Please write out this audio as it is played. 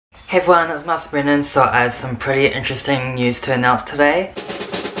Hey everyone, it's Master Brendan. So I have some pretty interesting news to announce today.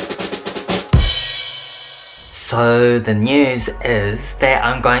 So the news is that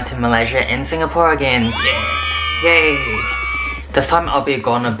I'm going to Malaysia and Singapore again. Yeah. Yay! This time I'll be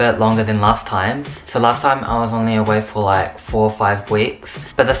gone a bit longer than last time. So last time I was only away for like 4 or 5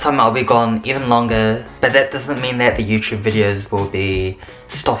 weeks. But this time I'll be gone even longer. But that doesn't mean that the YouTube videos will be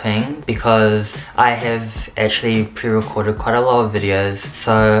stopping, because I have actually pre-recorded quite a lot of videos.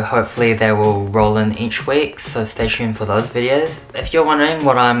 So hopefully they will roll in each week. So stay tuned for those videos. If you're wondering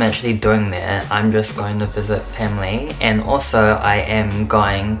what I'm actually doing there, I'm just going to visit family. And also I am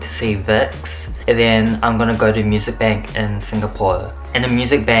going to see VIXX. And then I'm gonna go to Music Bank in Singapore. In the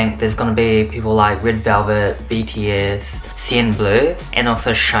Music Bank, there's gonna be people like Red Velvet, BTS, CN Blue, and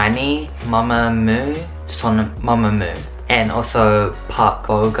also Shiny, Mamamoo, and also Park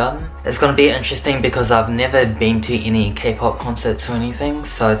Bogum. It's gonna be interesting because I've never been to any K-pop concerts or anything,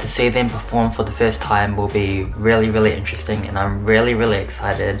 so to see them perform for the first time will be really interesting, and I'm really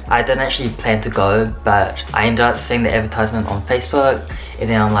excited. I didn't actually plan to go, but I ended up seeing the advertisement on Facebook, and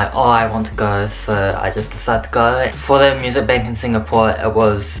then I'm like, oh, I want to go, so I just decided to go. For the Music Bank in Singapore, it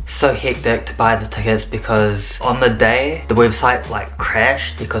was so hectic to buy the tickets because on the day, the website like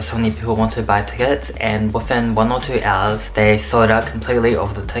crashed because so many people wanted to buy tickets, and within 1 or 2 hours, they sold out completely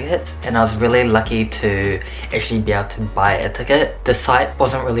of the tickets, and I was really lucky to actually be able to buy a ticket. The site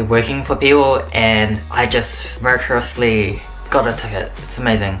wasn't really working for people, and I just miraculously got a ticket. It's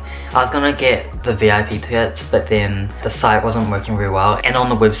amazing. I was gonna get the VIP tickets, but then the site wasn't working very well, and on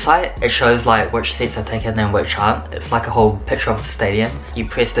the website it shows like which seats are taken and which aren't. It's like a whole picture of the stadium. You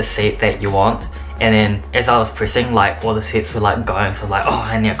press the seat that you want, and then as I was pressing, like all the seats were like going, so like, oh,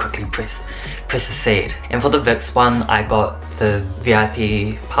 I need to quickly press the seat. And for the VIXX one, I got the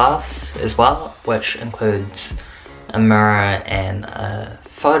VIP pass as well, which includes a mirror and a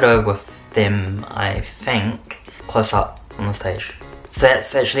photo with them, I think, close up on the stage. So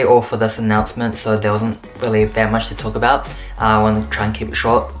that's actually all for this announcement, so there wasn't really that much to talk about. I want to try and keep it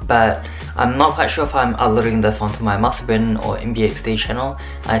short, but I'm not quite sure if I'm uploading this onto my masterbrendan or MBXD channel.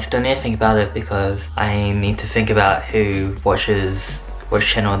 I still need to think about it because I need to think about who watches which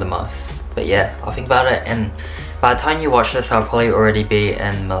channel the most. But yeah, I'll think about it, and by the time you watch this I'll probably already be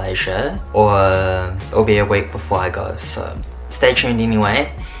in Malaysia, or it'll be a week before I go, so stay tuned anyway.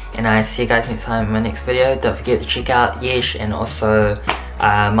 And I see you guys next time in my next video. Don't forget to check out VIXX and also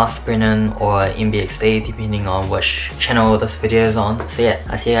Master Brendan or MBXD, depending on which channel this video is on. So yeah,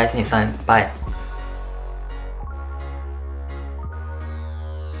 I'll see you guys next time. Bye.